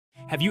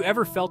Have you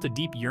ever felt a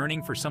deep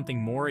yearning for something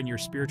more in your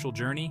spiritual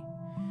journey?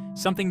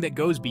 Something that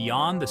goes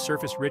beyond the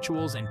surface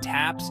rituals and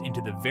taps into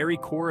the very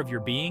core of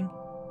your being?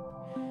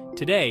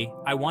 Today,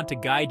 I want to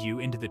guide you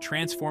into the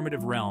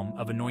transformative realm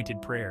of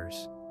anointed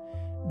prayers.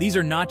 These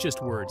are not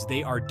just words,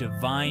 they are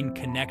divine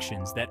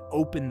connections that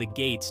open the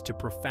gates to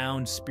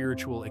profound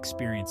spiritual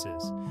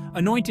experiences.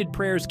 Anointed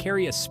prayers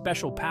carry a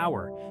special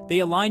power.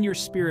 They align your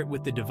spirit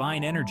with the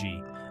divine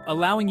energy,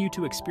 allowing you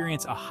to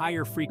experience a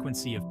higher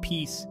frequency of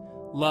peace,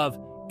 love,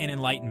 and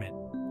enlightenment.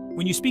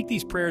 When you speak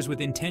these prayers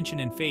with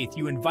intention and faith,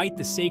 you invite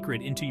the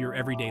sacred into your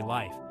everyday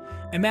life.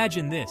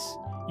 Imagine this: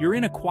 you're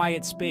in a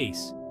quiet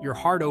space, your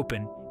heart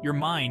open, your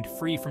mind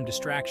free from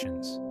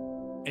distractions.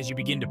 As you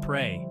begin to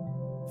pray,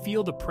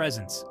 feel the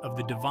presence of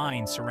the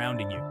divine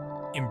surrounding you,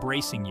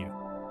 embracing you.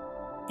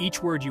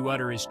 Each word you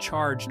utter is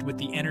charged with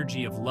the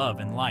energy of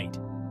love and light.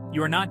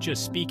 You are not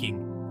just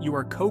speaking, you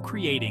are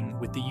co-creating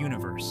with the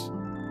universe.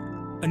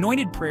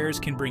 Anointed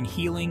prayers can bring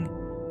healing,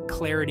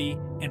 clarity,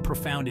 and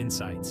profound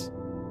insights.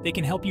 They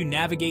can help you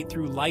navigate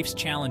through life's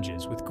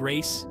challenges with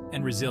grace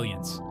and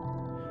resilience.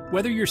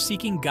 Whether you're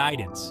seeking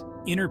guidance,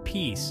 inner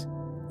peace,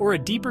 or a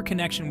deeper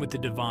connection with the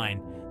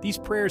divine, these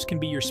prayers can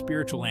be your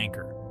spiritual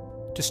anchor.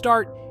 To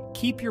start,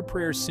 keep your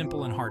prayers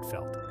simple and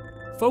heartfelt.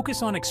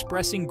 Focus on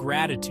expressing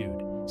gratitude,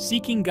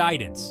 seeking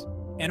guidance,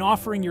 and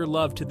offering your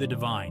love to the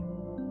divine.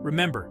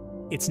 Remember,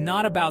 it's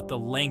not about the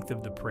length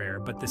of the prayer,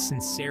 but the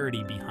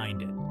sincerity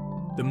behind it.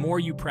 The more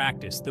you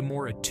practice, the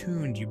more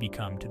attuned you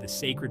become to the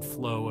sacred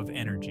flow of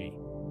energy.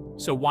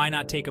 So why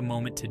not take a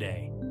moment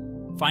today?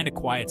 Find a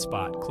quiet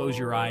spot, close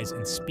your eyes,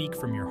 and speak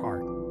from your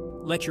heart.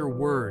 Let your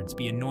words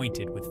be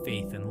anointed with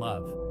faith and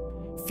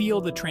love.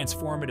 Feel the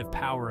transformative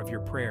power of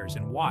your prayers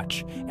and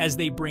watch as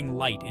they bring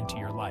light into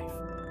your life.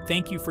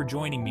 Thank you for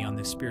joining me on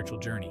this spiritual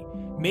journey.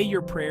 May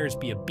your prayers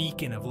be a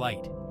beacon of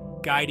light,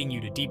 guiding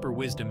you to deeper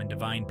wisdom and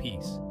divine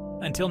peace.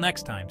 Until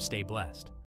next time, stay blessed.